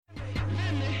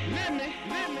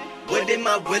What am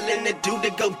I willing to do to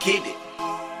go get it?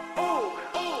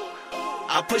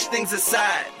 I push things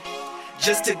aside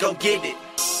just to go get it.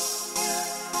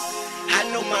 I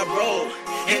know my role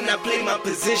and I play my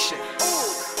position.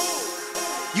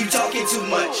 You talking too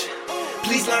much.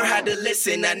 Please learn how to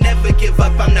listen. I never give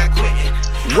up. I'm not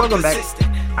quitting. Welcome back.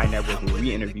 I Network, where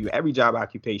we interview every job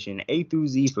occupation A through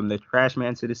Z, from the trash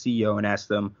man to the CEO, and ask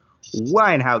them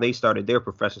why and how they started their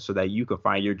profession so that you can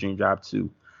find your dream job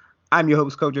too. I'm your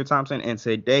host, Coach Joe Thompson, and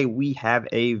today we have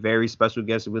a very special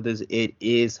guest with us. It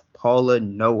is Paula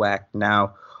Nowak.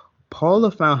 Now,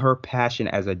 Paula found her passion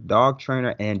as a dog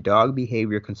trainer and dog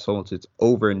behavior consultant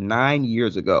over 9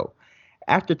 years ago.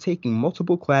 After taking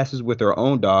multiple classes with her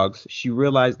own dogs, she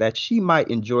realized that she might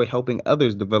enjoy helping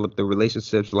others develop the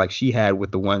relationships like she had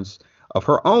with the ones of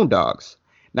her own dogs.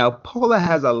 Now, Paula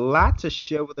has a lot to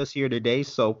share with us here today.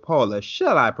 So, Paula,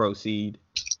 shall I proceed?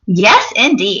 Yes,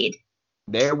 indeed.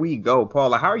 There we go.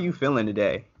 Paula, how are you feeling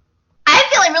today? I'm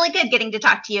feeling really good getting to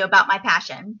talk to you about my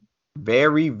passion.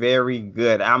 Very, very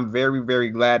good. I'm very, very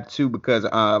glad too, because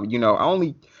I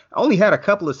only had a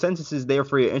couple of sentences there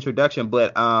for your introduction,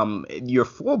 but your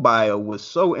full bio was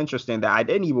so interesting that I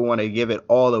didn't even want to give it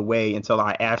all away until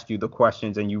I asked you the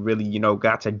questions and you really,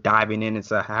 got to diving in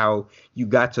into how you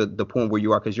got to the point where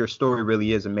you are, because your story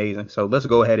really is amazing. So let's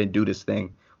go ahead and do this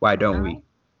thing. Why don't we?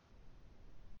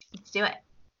 Let's do it.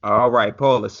 All right,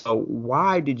 Paula. So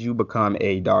why did you become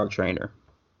a dog trainer?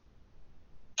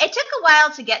 It took a while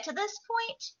to get to this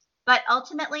point, but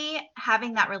ultimately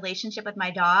having that relationship with my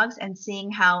dogs and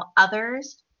seeing how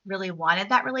others really wanted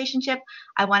that relationship,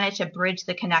 I wanted to bridge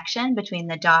the connection between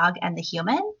the dog and the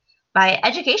human by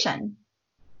education.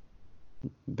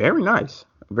 Very nice.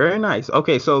 Very nice.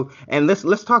 Okay, so and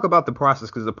let's talk about the process,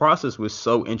 because the process was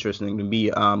so interesting to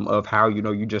me, of how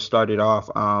you just started off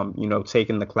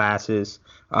taking the classes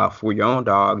for your own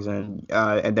dogs, and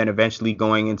then eventually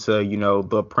going into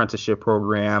the apprenticeship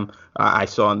program I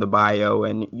saw in the bio,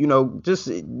 and just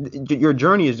your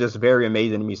journey is just very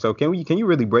amazing to me. So can you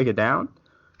really break it down?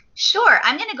 Sure.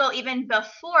 I'm going to go even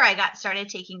before I got started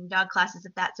taking dog classes,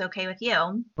 if that's okay with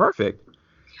you. Perfect.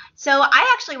 So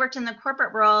I actually worked in the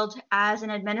corporate world as an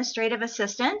administrative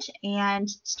assistant and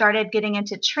started getting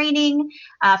into training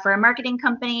for a marketing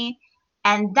company.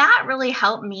 And that really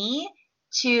helped me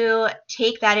to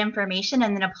take that information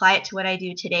and then apply it to what I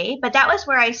do today. But that was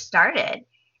where I started.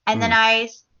 And then I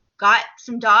got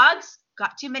some dogs,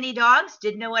 got too many dogs,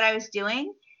 didn't know what I was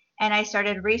doing. And I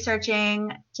started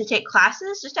researching to take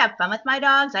classes just to have fun with my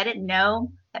dogs. I didn't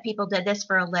know that people did this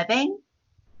for a living.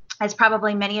 As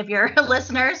probably many of your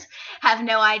listeners have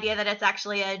no idea that it's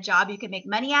actually a job you can make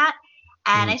money at.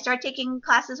 And I started taking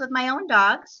classes with my own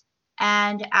dogs.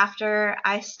 And after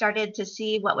I started to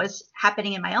see what was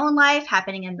happening in my own life,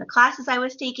 happening in the classes I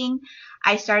was taking,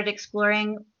 I started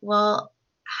exploring, well,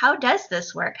 how does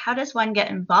this work? How does one get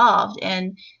involved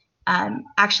in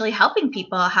actually helping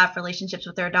people have relationships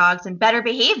with their dogs and better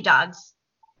behave dogs?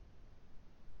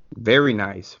 Very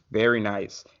nice. Very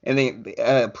nice. And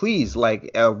then please,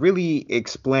 really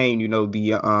explain,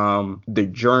 the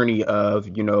journey of,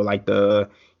 the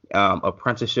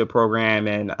apprenticeship program,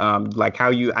 and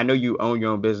how I know you own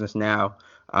your own business now,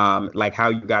 how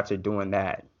you got to doing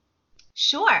that.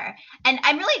 Sure. And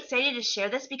I'm really excited to share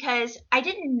this because I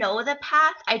didn't know the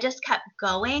path. I just kept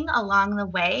going along the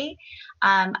way.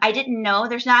 I didn't know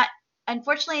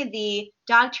unfortunately, the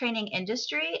dog training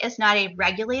industry is not a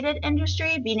regulated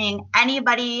industry, meaning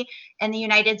anybody in the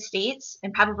United States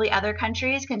and probably other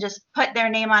countries can just put their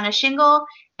name on a shingle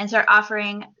and start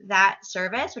offering that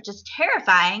service, which is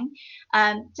terrifying.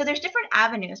 So there's different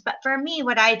avenues. But for me,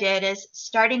 what I did is,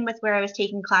 starting with where I was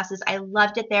taking classes, I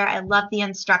loved it there. I loved the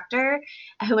instructor,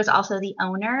 who was also the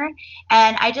owner.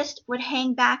 And I just would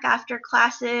hang back after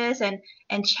classes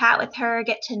and chat with her,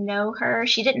 get to know her.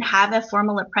 She didn't have a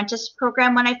formal apprentice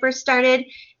program when I first started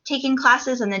taking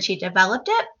classes, and then she developed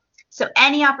it. So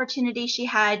any opportunity she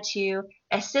had to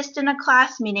assist in a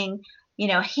class, meaning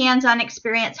hands-on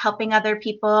experience helping other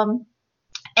people,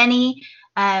 any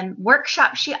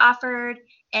workshop she offered,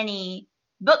 any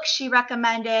books she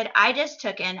recommended, I just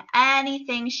took in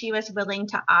anything she was willing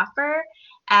to offer,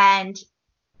 and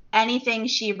anything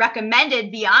she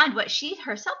recommended beyond what she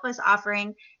herself was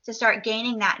offering, to start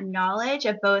gaining that knowledge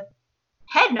of both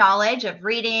head knowledge of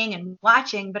reading and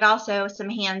watching, but also some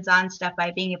hands-on stuff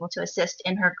by being able to assist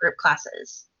in her group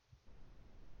classes.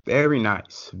 Very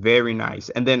nice. Very nice.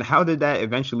 And then how did that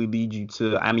eventually lead you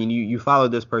to, you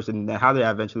followed this person, then how did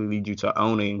that eventually lead you to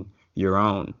owning your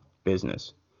own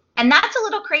business? And that's a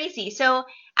little crazy. So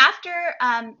after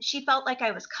she felt like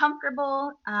I was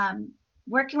comfortable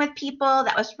working with people.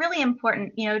 That was really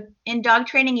important. You know, in dog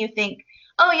training, you think,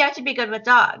 oh, you have to be good with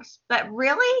dogs, but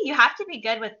really you have to be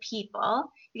good with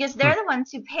people because Hmm. they're the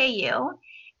ones who pay you.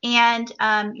 And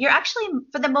you're actually,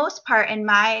 for the most part, in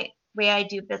my way I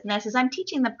do business, is I'm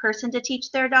teaching the person to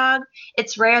teach their dog.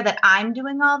 It's rare that I'm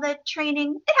doing all the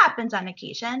training. It happens on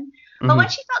occasion. But Hmm.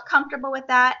 once she felt comfortable with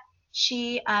that,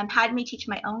 she had me teach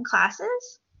my own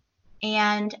classes.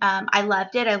 And I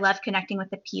loved it. I loved connecting with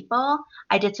the people.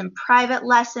 I did some private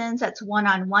lessons that's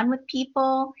one-on-one with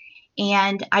people.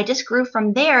 And I just grew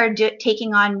from there,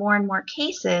 taking on more and more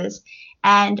cases.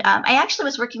 And I actually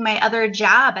was working my other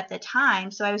job at the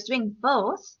time. So I was doing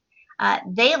both.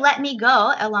 They let me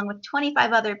go along with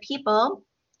 25 other people,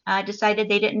 decided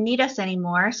they didn't need us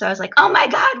anymore. So I was like, oh my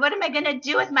God, what am I going to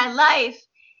do with my life?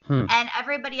 Hmm. And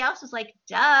everybody else was like,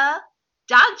 duh,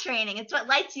 dog training. It's what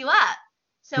lights you up.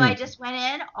 So Hmm. I just went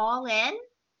in all in.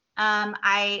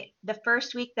 The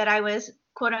first week that I was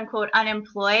quote unquote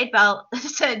unemployed while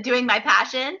doing my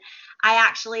passion, I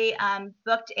actually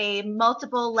booked a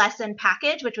multiple lesson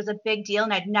package, which was a big deal,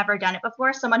 and I'd never done it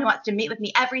before. Someone who wants to meet with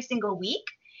me every single week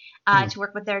Hmm. to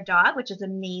work with their dog, which is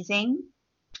amazing.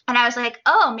 And I was like,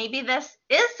 oh, maybe this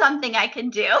is something I can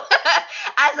do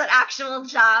as an actual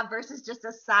job versus just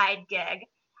a side gig.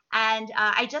 And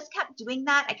I just kept doing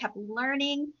that. I kept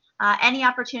learning any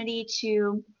opportunity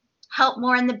to help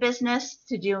more in the business,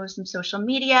 to do some social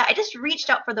media. I just reached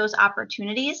out for those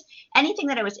opportunities. Anything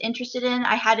that I was interested in,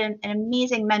 I had an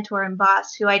amazing mentor and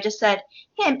boss who I just said,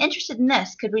 hey, I'm interested in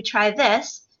this. Could we try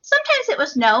this? Sometimes it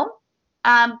was no.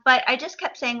 But I just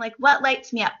kept saying, like, what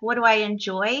lights me up? What do I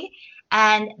enjoy?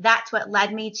 And that's what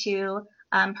led me to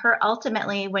her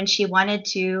ultimately when she wanted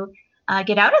to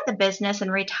get out of the business and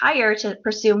retire to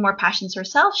pursue more passions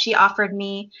herself. She offered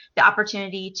me the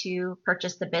opportunity to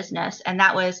purchase the business. And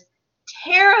that was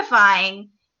terrifying,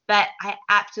 but I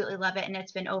absolutely love it. And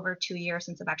it's been over 2 years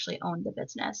since I've actually owned the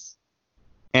business.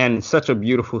 And such a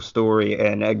beautiful story.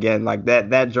 And again, like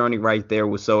that journey right there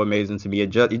was so amazing to me. It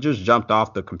just jumped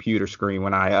off the computer screen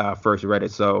when I first read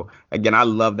it. So again, I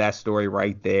love that story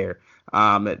right there.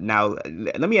 Now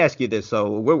let me ask you this.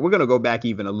 So we're gonna go back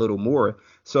even a little more.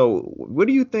 So what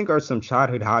do you think are some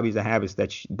childhood hobbies and habits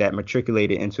that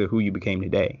matriculated into who you became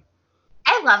today?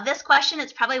 I love this question.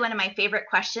 It's probably one of my favorite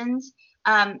questions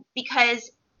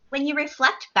because when you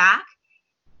reflect back,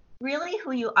 really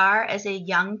who you are as a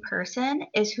young person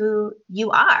is who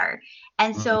you are.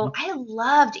 And so Hmm. I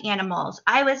loved animals.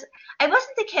 I wasn't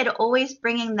the kid always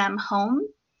bringing them home,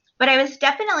 but I was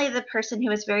definitely the person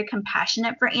who was very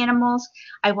compassionate for animals.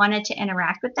 I wanted to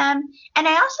interact with them, and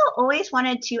I also always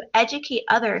wanted to educate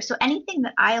others. So anything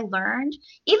that I learned,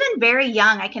 even very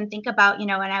young, I can think about, you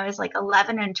know, when I was like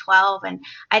 11 and 12 and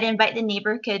I'd invite the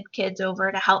neighborhood kids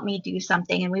over to help me do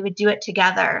something and we would do it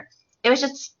together. It was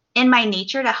just in my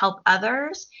nature to help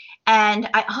others. And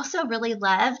I also really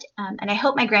loved, and I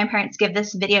hope my grandparents give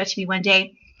this video to me one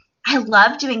day. I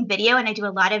love doing video, and I do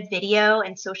a lot of video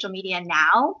and social media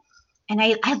now. And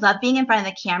I love being in front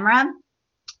of the camera.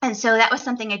 And so that was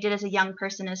something I did as a young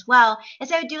person as well,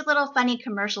 is I would do little funny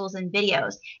commercials and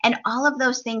videos. And all of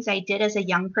those things I did as a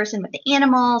young person with the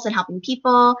animals and helping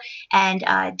people and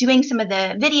doing some of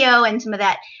the video and some of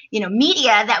that, you know,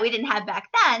 media that we didn't have back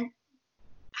then.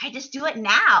 I just do it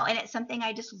now, and it's something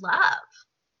I just love.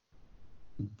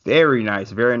 Very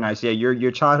nice, very nice. Yeah,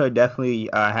 your childhood definitely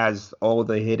has all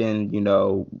the hidden,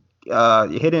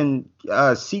 hidden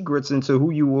secrets into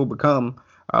who you will become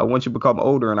once you become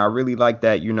older. And I really like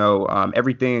that.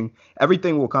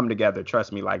 Everything will come together.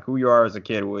 Trust me. Like who you are as a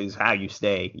kid is how you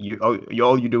stay.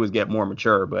 All you do is get more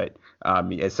mature, but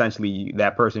essentially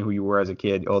that person who you were as a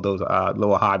kid, all those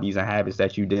little hobbies and habits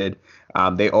that you did,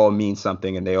 they all mean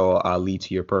something and they all lead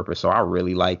to your purpose. So I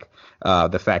really like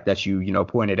the fact that you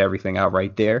pointed everything out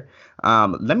right there.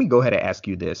 Let me go ahead and ask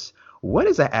you this. What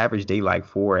is an average day like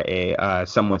for a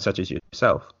someone such as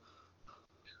yourself?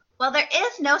 Well, there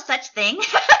is no such thing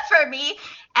for me.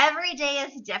 Every day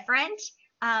is different.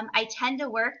 I tend to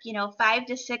work, you know, 5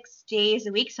 to 6 days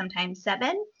a week, sometimes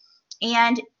seven,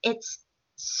 and it's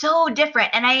so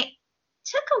different. And I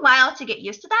took a while to get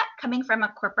used to that, coming from a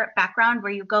corporate background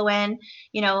where you go in,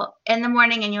 you know, in the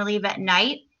morning and you leave at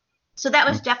night. So that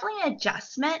was definitely an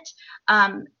adjustment.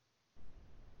 Um,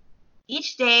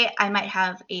 each day I might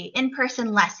have a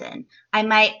in-person lesson. I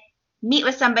might meet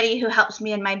with somebody who helps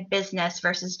me in my business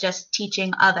versus just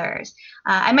teaching others.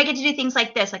 I might get to do things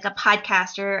like this, like a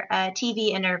podcast or a TV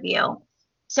interview.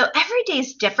 So every day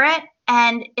is different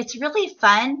and it's really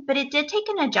fun, but it did take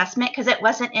an adjustment because it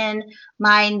wasn't in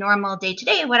my normal day to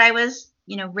day, what I was,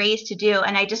 you know, raised to do.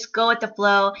 And I just go with the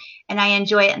flow and I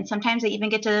enjoy it. And sometimes I even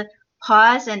get to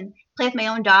pause and play with my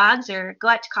own dogs or go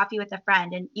out to coffee with a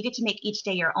friend. And you get to make each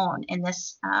day your own in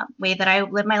this way that I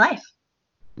live my life.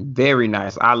 Very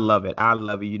nice. I love it. I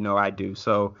love it. You know I do.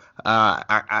 So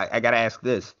I got to ask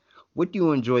this. What do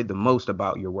you enjoy the most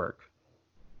about your work?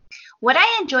 What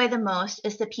I enjoy the most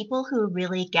is the people who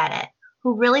really get it,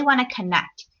 who really want to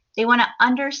connect. They want to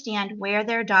understand where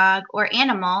their dog or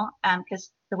animal,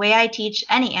 because the way I teach,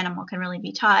 any animal can really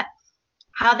be taught,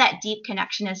 how that deep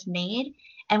connection is made.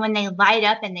 And when they light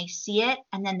up and they see it,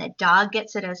 and then the dog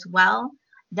gets it as well,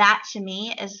 that to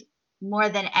me is more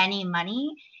than any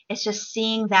money. It's just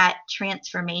seeing that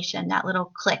transformation, that little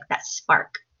click, that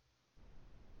spark.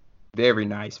 Very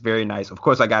nice. Very nice. Of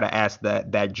course, I got to ask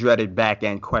that dreaded back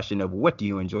end question of what do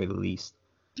you enjoy the least?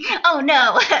 Oh,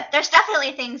 no. There's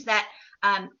definitely things that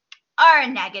are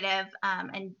negative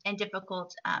and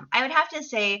difficult. I would have to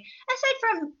say, aside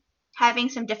from having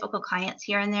some difficult clients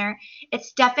here and there,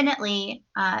 it's definitely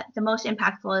the most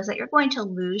impactful is that you're going to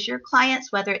lose your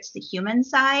clients, whether it's the human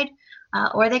side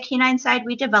or the canine side.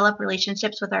 We develop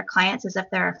relationships with our clients as if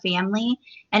they're a family.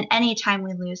 And anytime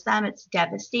we lose them, it's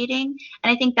devastating.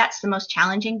 And I think that's the most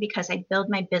challenging because I build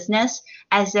my business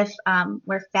as if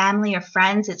we're family or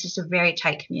friends. It's just a very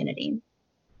tight community.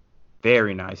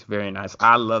 Very nice. Very nice.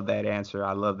 I love that answer.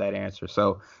 I love that answer.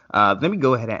 So let me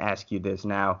go ahead and ask you this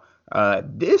now.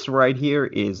 This right here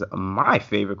is my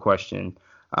favorite question.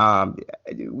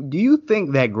 Do you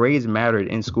think that grades mattered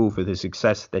in school for the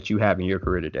success that you have in your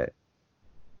career today?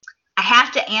 I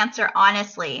have to answer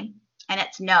honestly, and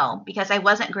it's no, because I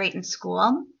wasn't great in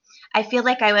school. I feel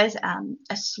like I was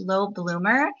a slow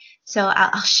bloomer. So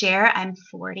I'll share. I'm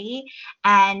 40,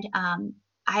 and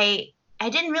I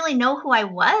didn't really know who I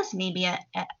was maybe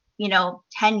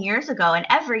 10 years ago. And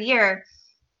every year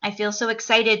I feel so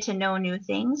excited to know new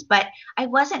things, but I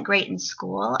wasn't great in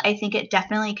school. I think it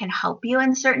definitely can help you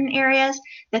in certain areas.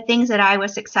 The things that I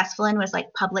was successful in was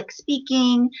like public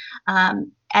speaking,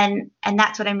 and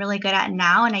that's what I'm really good at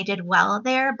now. And I did well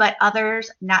there, but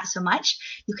others not so much.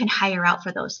 You can hire out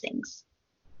for those things.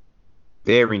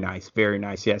 Very nice. Very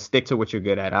nice. Yeah, stick to what you're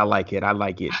good at. I like it. I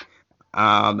like it.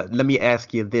 Let me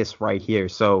ask you this right here.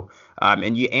 So,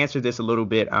 and you answered this a little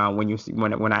bit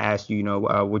when I asked you,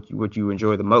 what you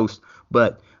enjoy the most.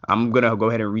 But I'm gonna go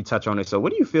ahead and retouch on it. So,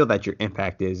 what do you feel that your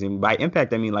impact is? And by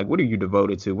impact, I mean like, what are you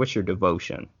devoted to? What's your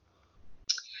devotion?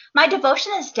 My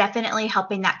devotion is definitely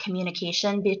helping that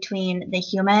communication between the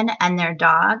human and their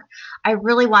dog. I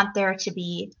really want there to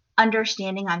be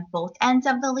understanding on both ends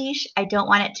of the leash. I don't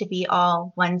want it to be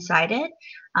all one-sided,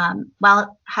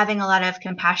 while having a lot of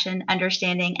compassion,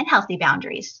 understanding, and healthy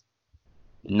boundaries.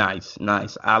 Nice,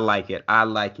 nice. I like it. I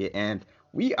like it. And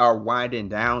we are winding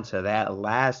down to that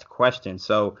last question.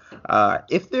 So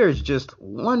if there's just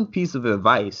one piece of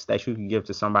advice that you could give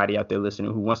to somebody out there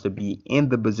listening who wants to be in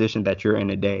the position that you're in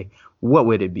today, what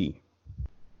would it be?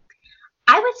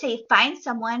 I would say find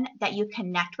someone that you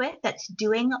connect with that's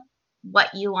doing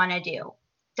what you want to do.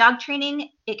 Dog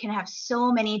training, it can have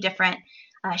so many different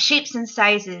shapes and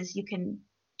sizes. You can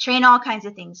train all kinds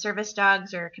of things, service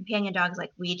dogs or companion dogs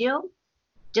like we do.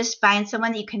 Just find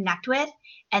someone that you connect with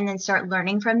and then start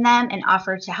learning from them and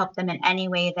offer to help them in any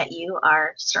way that you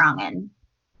are strong in.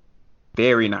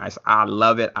 Very nice. I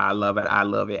love it. I love it. I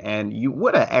love it. And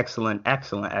what an excellent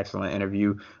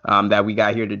interview that we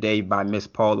got here today by Miss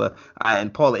Paula.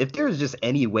 And Paula, if there's just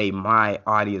any way my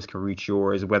audience can reach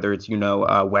yours, whether it's,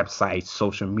 websites,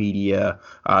 social media,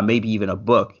 maybe even a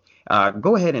book,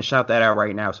 go ahead and shout that out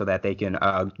right now so that they can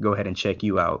go ahead and check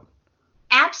you out.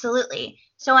 Absolutely.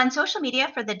 So on social media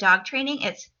for the dog training,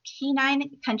 it's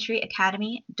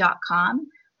caninecountryacademy.com.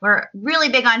 We're really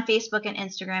big on Facebook and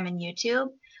Instagram and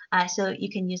YouTube. So you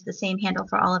can use the same handle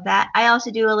for all of that. I also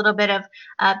do a little bit of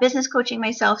business coaching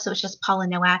myself. So it's just Paula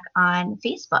Nowak on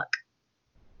Facebook.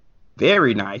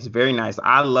 Very nice. Very nice.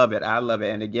 I love it. I love it.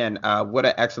 And again, what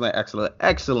an excellent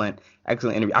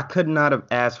interview. I could not have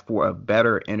asked for a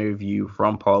better interview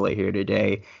from Paula here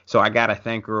today. So I got to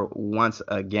thank her once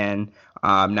again.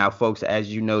 Now, folks,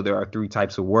 as you know, there are 3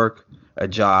 types of work: a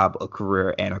job, a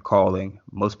career, and a calling.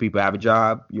 Most people have a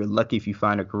job. You're lucky if you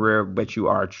find a career, but you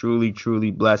are truly,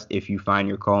 truly blessed if you find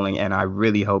your calling. And I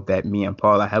really hope that me and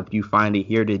Paula helped you find it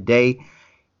here today.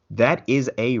 That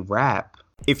is a wrap.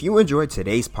 If you enjoyed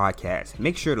today's podcast,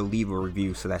 make sure to leave a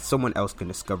review so that someone else can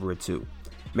discover it too.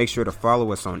 Make sure to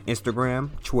follow us on Instagram,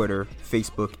 Twitter,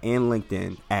 Facebook, and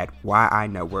LinkedIn at YI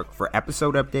Network for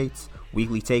episode updates,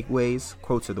 weekly takeaways,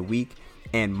 quotes of the week,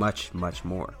 and much, much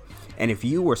more. And if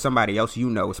you or somebody else you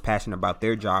know is passionate about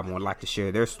their job and would like to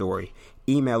share their story,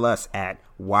 email us at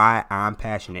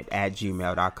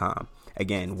whyimpassionate@gmail.com.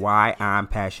 Again,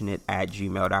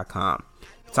 whyimpassionate@gmail.com.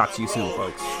 Talk to you soon,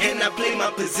 folks. And I play my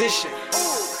position.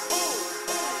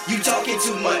 You talking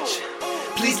too much.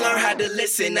 Please learn how to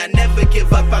listen. I never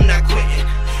give up, I'm not quitting.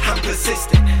 I'm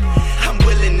persistent.